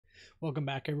Welcome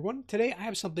back, everyone. Today I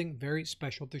have something very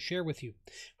special to share with you.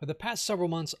 For the past several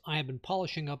months, I have been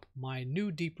polishing up my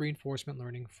new deep reinforcement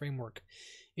learning framework.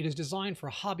 It is designed for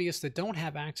hobbyists that don't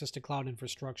have access to cloud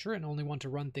infrastructure and only want to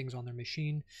run things on their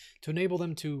machine to enable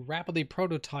them to rapidly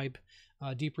prototype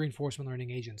deep reinforcement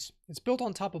learning agents. It's built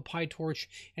on top of PyTorch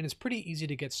and it's pretty easy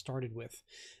to get started with.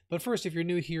 But first, if you're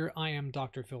new here, I am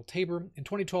Dr. Phil Tabor. In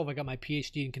 2012, I got my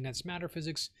PhD in condensed matter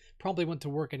physics, promptly went to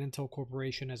work at Intel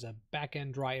Corporation as a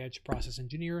back-end dry edge process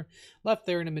engineer, left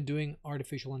there and have been doing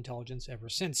artificial intelligence ever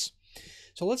since.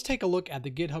 So let's take a look at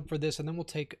the GitHub for this, and then we'll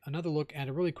take another look at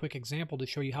a really quick example to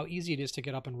show you how easy it is to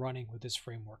get up and running with this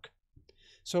framework.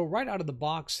 So right out of the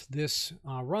box, this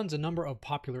runs a number of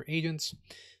popular agents.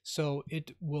 So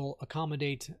it will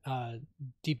accommodate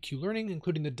deep Q learning,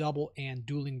 including the double and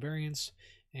dueling variants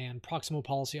and proximal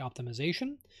policy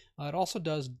optimization. It also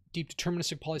does deep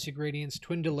deterministic policy gradients,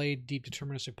 twin delayed deep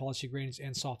deterministic policy gradients,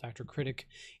 and soft actor critic,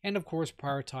 and of course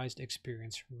prioritized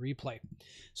experience replay.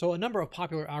 So a number of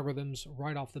popular algorithms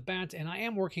right off the bat, and I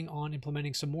am working on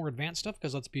implementing some more advanced stuff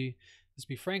because let's be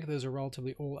frank, those are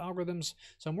relatively old algorithms.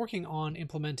 So I'm working on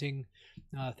implementing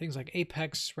things like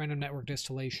Apex, random network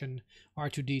distillation,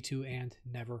 R2D2, and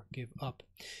never give up.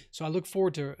 So I look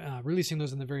forward to releasing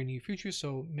those in the very near future,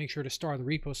 so make sure to star the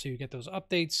repo so you get those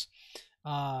updates.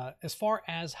 As far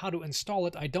as how to install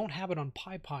it, I don't have it on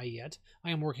PyPy yet.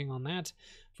 I am working on that.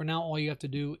 For now, all you have to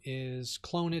do is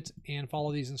clone it and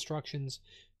follow these instructions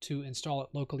to install it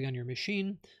locally on your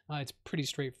machine. It's pretty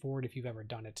straightforward if you've ever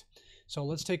done it. So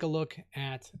let's take a look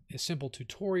at a simple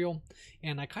tutorial,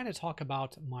 and I kind of talk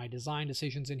about my design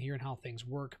decisions in here and how things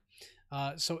work.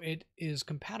 So it is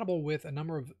compatible with a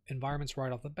number of environments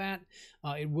right off the bat.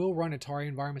 It will run Atari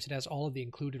environments. It has all of the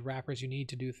included wrappers you need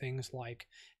to do things like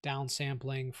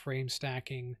downsampling, frame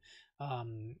stacking,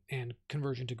 and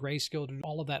conversion to grayscale, to do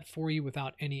all of that for you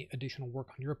without any additional work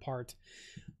on your part.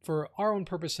 For our own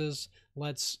purposes,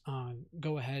 let's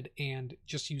go ahead and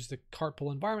just use the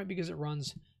cartpool environment because it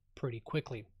runs pretty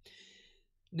quickly.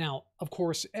 Now, of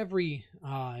course, every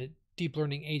deep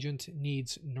learning agent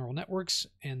needs neural networks,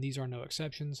 and these are no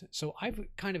exceptions. So I've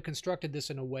kind of constructed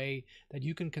this in a way that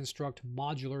you can construct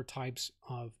modular types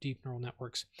of deep neural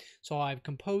networks. So I've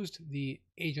composed the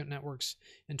agent networks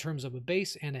in terms of a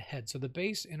base and a head. So the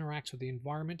base interacts with the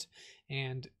environment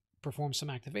and performs some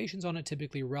activations on it,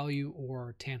 typically ReLU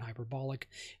or tan hyperbolic,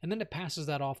 and then it passes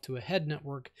that off to a head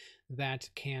network that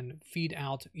can feed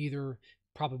out either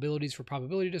probabilities for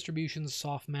probability distributions,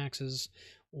 soft maxes,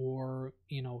 or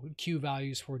Q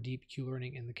values for deep Q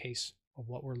learning in the case of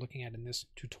what we're looking at in this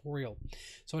tutorial.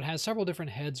 So it has several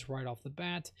different heads right off the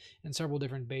bat and several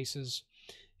different bases,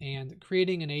 and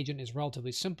creating an agent is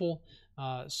relatively simple.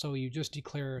 So you just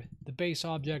declare the base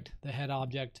object, the head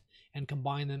object, and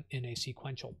combine them in a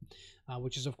sequential,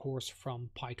 which is of course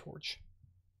from PyTorch.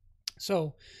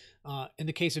 So in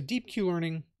the case of deep Q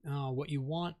learning, what you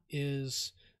want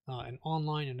is an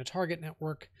online and a target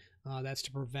network. That's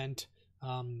to prevent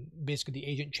basically the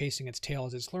agent chasing its tail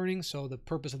as it's learning. So the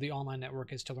purpose of the online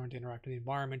network is to learn to interact with the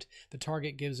environment. The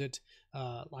target gives it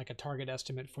like a target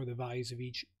estimate for the values of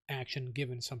each action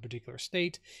given some particular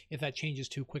state. If that changes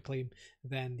too quickly,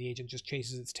 then the agent just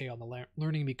chases its tail and the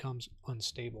learning becomes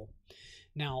unstable.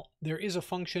 Now, there is a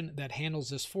function that handles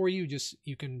this for you.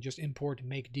 You can just import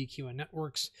make DQN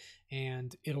networks,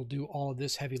 and it'll do all of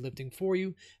this heavy lifting for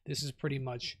you. This is pretty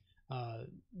much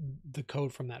the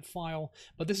code from that file,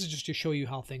 but this is just to show you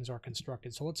how things are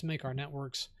constructed. So let's make our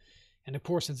networks. And of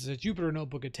course, since it's a Jupyter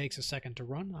notebook, it takes a second to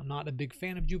run. I'm not a big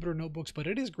fan of Jupyter notebooks, but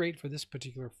it is great for this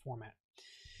particular format.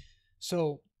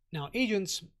 So now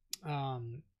agents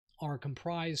are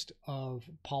comprised of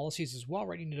policies as well,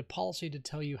 right? You need a policy to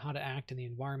tell you how to act in the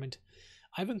environment.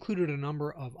 I've included a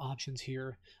number of options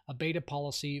here. A beta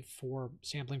policy for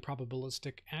sampling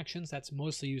probabilistic actions, that's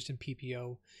mostly used in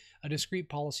PPO. A discrete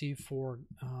policy for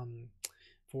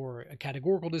a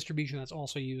categorical distribution, that's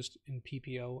also used in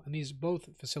PPO. And these both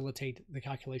facilitate the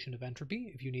calculation of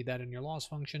entropy if you need that in your loss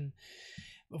function.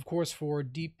 Of course, for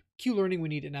deep Q learning, we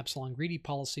need an epsilon greedy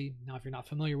policy. Now, if you're not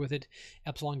familiar with it,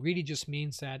 epsilon greedy just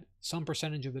means that some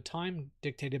percentage of the time,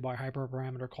 dictated by a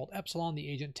hyperparameter called epsilon, the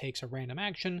agent takes a random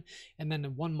action, and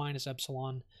then 1 minus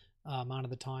epsilon amount of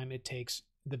the time it takes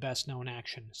the best known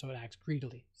action. So it acts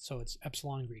greedily. So it's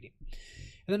epsilon greedy.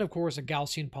 And then, of course, a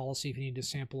Gaussian policy if you need to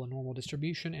sample a normal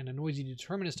distribution, and a noisy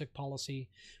deterministic policy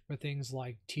for things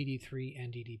like TD3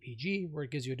 and DDPG, where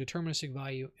it gives you a deterministic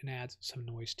value and adds some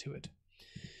noise to it.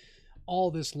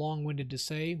 All this long-winded to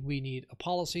say, we need a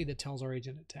policy that tells our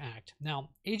agent to act.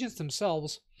 Now, agents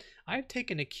themselves, I've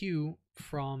taken a cue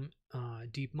from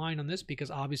deep mind on this because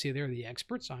obviously they're the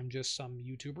experts. I'm just some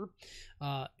YouTuber.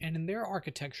 And in their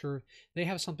architecture, they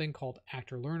have something called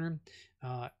actor-learner.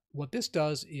 What this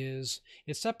does is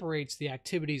it separates the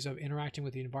activities of interacting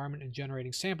with the environment and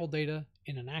generating sample data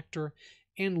in an actor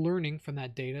and learning from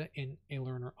that data in a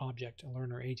learner object, a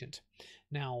learner agent.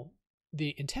 Now,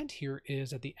 the intent here is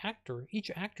that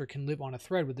each actor can live on a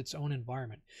thread with its own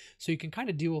environment. So you can kind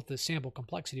of deal with the sample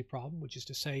complexity problem, which is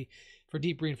to say, for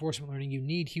deep reinforcement learning, you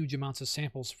need huge amounts of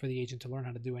samples for the agent to learn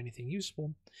how to do anything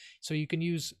useful. So you can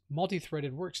use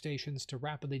multi-threaded workstations to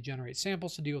rapidly generate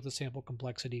samples to deal with the sample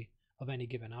complexity of any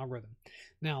given algorithm.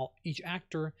 Now, each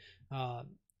actor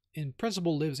in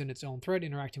principle lives in its own thread,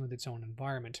 interacting with its own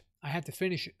environment. I have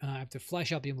to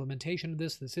flesh out the implementation of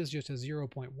this. This is just a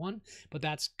 0.1, but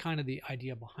that's kind of the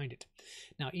idea behind it.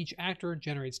 Now, each actor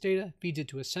generates data, feeds it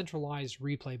to a centralized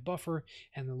replay buffer,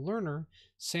 and the learner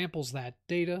samples that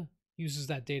data, uses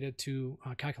that data to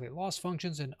calculate loss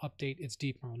functions and update its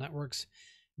deep neural networks.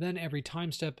 Then every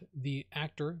time step, the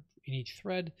actor in each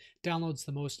thread downloads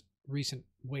the most recent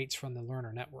weights from the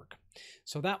learner network.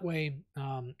 So that way,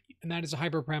 and that is a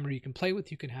hyperparameter you can play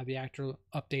with. You can have the actor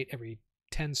update every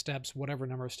 10 steps, whatever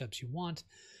number of steps you want.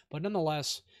 But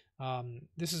nonetheless,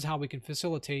 this is how we can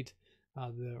facilitate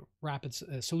the rapid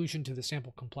solution to the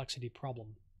sample complexity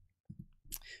problem.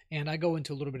 And I go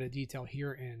into a little bit of detail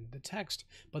here in the text,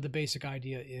 but the basic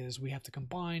idea is we have to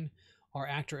combine our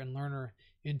actor and learner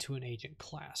into an agent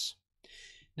class.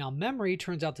 Now, memory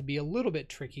turns out to be a little bit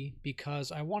tricky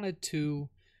because I wanted to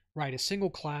write a single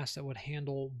class that would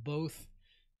handle both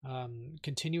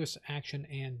continuous action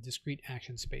and discrete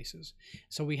action spaces.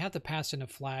 So we have to pass in a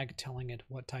flag telling it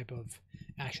what type of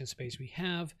action space we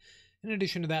have. In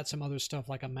addition to that, some other stuff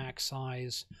like a max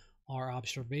size, our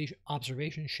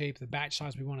observation shape, the batch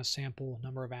size we want to sample,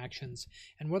 number of actions,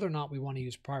 and whether or not we want to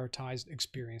use prioritized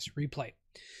experience replay.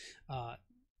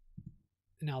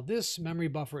 Now, this memory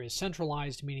buffer is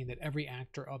centralized, meaning that every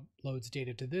actor uploads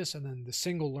data to this, and then the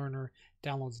single learner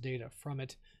downloads data from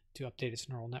it to update its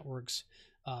neural networks.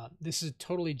 This is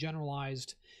totally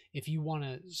generalized. If you want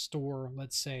to store,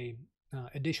 let's say,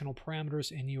 additional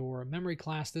parameters in your memory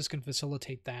class, this can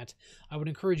facilitate that. I would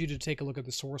encourage you to take a look at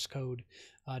the source code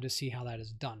to see how that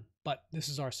is done. But this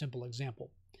is our simple example.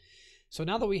 So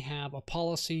now that we have a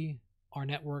policy, our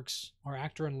networks, our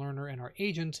actor and learner, and our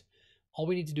agent, all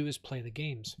we need to do is play the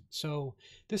games. So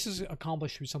this is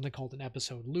accomplished through something called an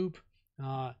episode loop.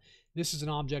 This is an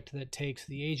object that takes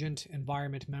the agent,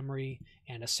 environment, memory,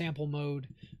 and a sample mode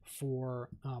for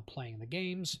playing the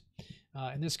games.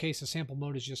 In this case, the sample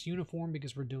mode is just uniform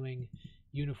because we're doing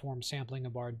uniform sampling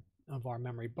of our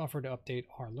memory buffer to update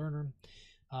our learner.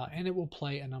 And it will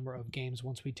play a number of games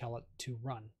once we tell it to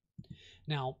run.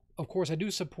 Now, of course, I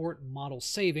do support model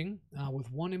saving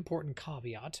with one important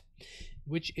caveat,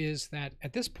 which is that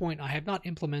at this point, I have not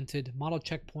implemented model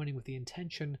checkpointing with the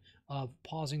intention of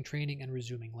pausing training and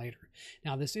resuming later.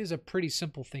 Now, this is a pretty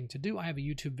simple thing to do. I have a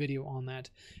YouTube video on that.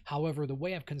 However, the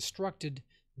way I've constructed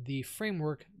the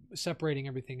framework, separating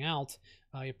everything out,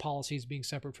 policies being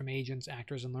separate from agents,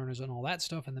 actors, and learners, and all that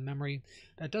stuff, and the memory,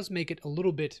 that does make it a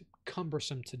little bit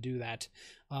cumbersome to do that.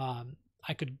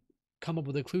 I could come up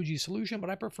with a kludgy solution, but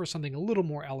I prefer something a little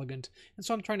more elegant, and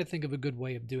so I'm trying to think of a good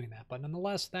way of doing that. But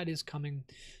nonetheless, that is coming,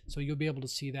 so you'll be able to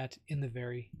see that in the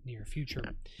very near future.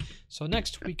 So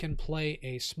next, we can play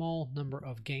a small number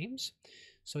of games.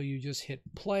 So you just hit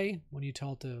play when you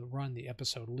tell it to run the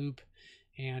episode loop,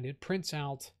 and it prints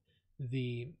out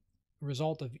the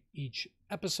result of each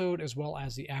episode as well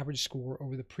as the average score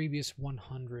over the previous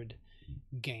 100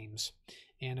 games.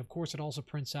 And of course, it also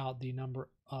prints out the number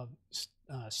of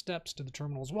steps to the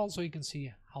terminal as well, so you can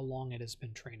see how long it has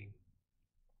been training.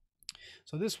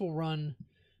 So this will run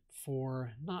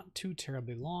for not too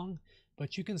terribly long,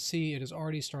 but you can see it has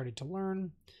already started to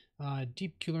learn.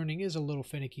 Deep Q-learning is a little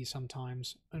finicky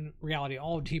sometimes. In reality,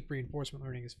 all deep reinforcement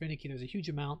learning is finicky. There's a huge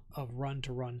amount of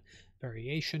run-to-run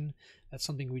variation. That's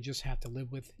something we just have to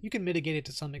live with. You can mitigate it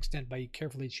to some extent by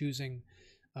carefully choosing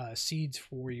seeds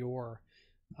for your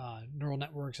neural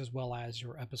networks as well as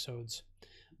your episodes.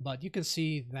 But you can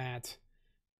see that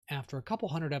after a couple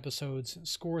hundred episodes,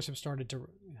 scores have started to,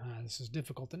 this is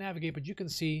difficult to navigate, but you can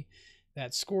see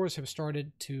that scores have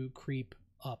started to creep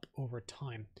up over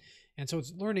time. And so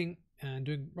it's learning and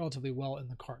doing relatively well in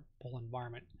the cartpole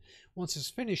environment. Once this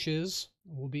finishes,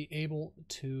 we'll be able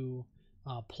to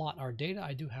plot our data.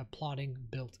 I do have plotting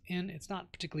built in. It's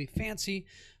not particularly fancy,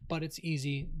 but it's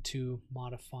easy to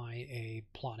modify a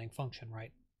plotting function,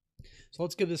 right? So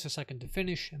let's give this a second to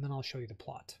finish, and then I'll show you the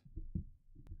plot.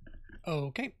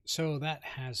 Okay, so that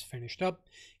has finished up,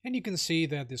 and you can see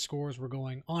that the scores were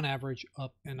going on average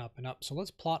up and up and up. So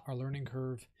let's plot our learning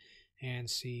curve and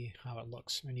see how it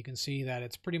looks. And you can see that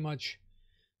it's pretty much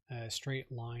a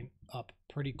straight line up.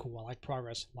 Pretty cool. I like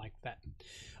progress like that.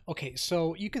 Okay,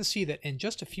 so you can see that in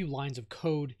just a few lines of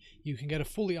code, you can get a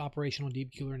fully operational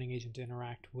DeepQ learning agent to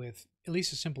interact with at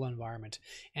least a simple environment.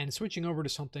 And switching over to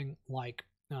something like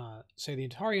say the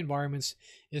Atari environments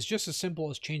is just as simple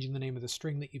as changing the name of the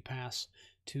string that you pass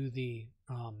to the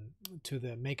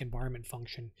make environment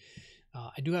function.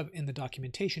 I do have in the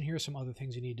documentation here some other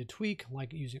things you need to tweak,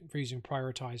 like using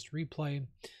prioritized replay,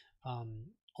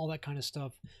 all that kind of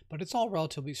stuff, but it's all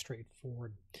relatively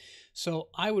straightforward. So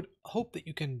I would hope that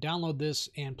you can download this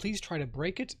and please try to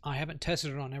break it. I haven't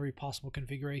tested it on every possible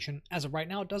configuration. As of right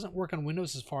now, it doesn't work on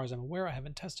Windows as far as I'm aware. I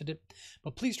haven't tested it,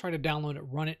 but please try to download it,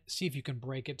 run it, see if you can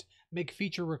break it, make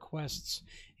feature requests,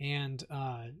 and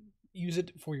use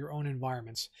it for your own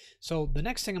environments. So the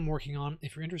next thing I'm working on,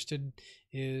 if you're interested,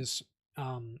 is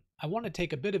I want to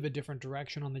take a bit of a different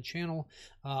direction on the channel.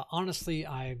 Honestly,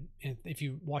 if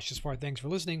you watched this far, thanks for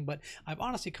listening, but I've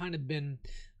honestly kind of been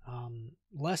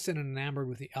less than enamored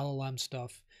with the LLM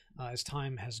stuff as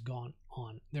time has gone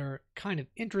on. They're kind of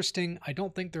interesting. I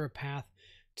don't think they're a path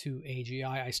to AGI.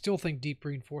 I still think deep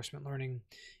reinforcement learning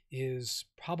is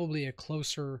probably a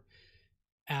closer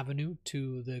avenue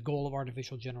to the goal of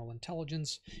artificial general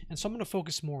intelligence, and so I'm going to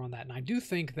focus more on that. And I do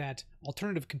think that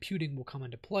alternative computing will come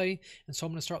into play, and so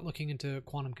I'm going to start looking into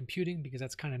quantum computing because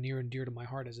that's kind of near and dear to my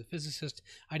heart as a physicist.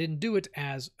 I didn't do it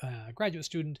as a graduate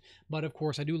student, but of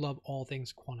course I do love all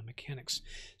things quantum mechanics.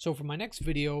 So for my next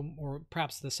video, or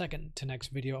perhaps the second to next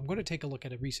video, I'm going to take a look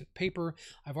at a recent paper.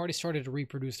 I've already started to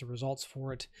reproduce the results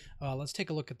for it. Let's take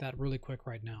a look at that really quick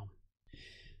right now.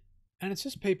 And it's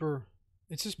this paper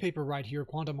right here,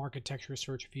 Quantum Architecture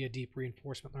Search via Deep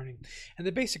Reinforcement Learning. And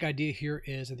the basic idea here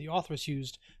is that the authors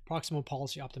used proximal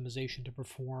policy optimization to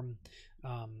perform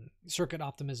circuit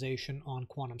optimization on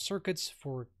quantum circuits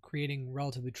for creating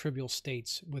relatively trivial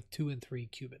states with 2 and 3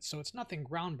 qubits. So it's nothing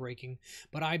groundbreaking,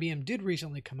 but IBM did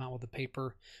recently come out with a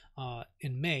paper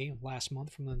in May last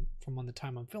month, from the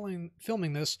time I'm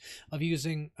filming this, of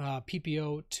using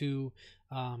PPO to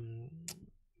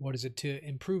to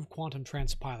improve quantum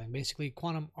transpiling. Basically,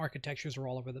 quantum architectures are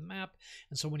all over the map,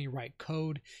 and so when you write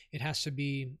code, it has to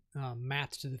be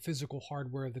mapped to the physical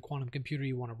hardware of the quantum computer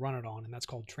you want to run it on, and that's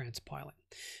called transpiling.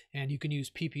 And you can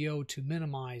use PPO to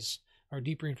minimize, or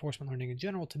deep reinforcement learning in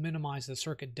general, to minimize the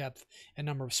circuit depth and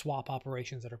number of swap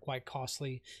operations that are quite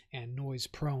costly and noise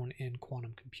prone in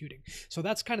quantum computing. So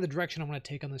that's kind of the direction I'm going to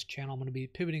take on this channel. I'm going to be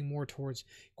pivoting more towards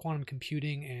quantum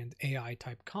computing and AI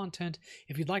type content.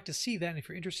 If you'd like to see that, and if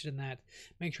you're interested in that,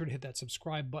 make sure to hit that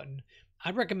subscribe button.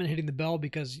 I'd recommend hitting the bell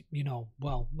because,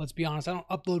 well, let's be honest, I don't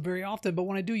upload very often, but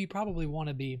when I do, you probably want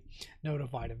to be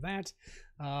notified of that.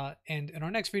 And in our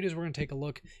next videos, we're going to take a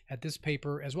look at this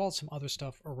paper as well as some other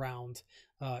stuff around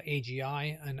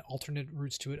AGI and alternate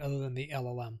routes to it other than the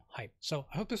LLM hype. So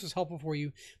I hope this was helpful for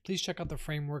you. Please check out the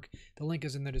framework. The link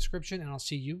is in the description, and I'll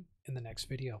see you in the next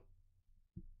video.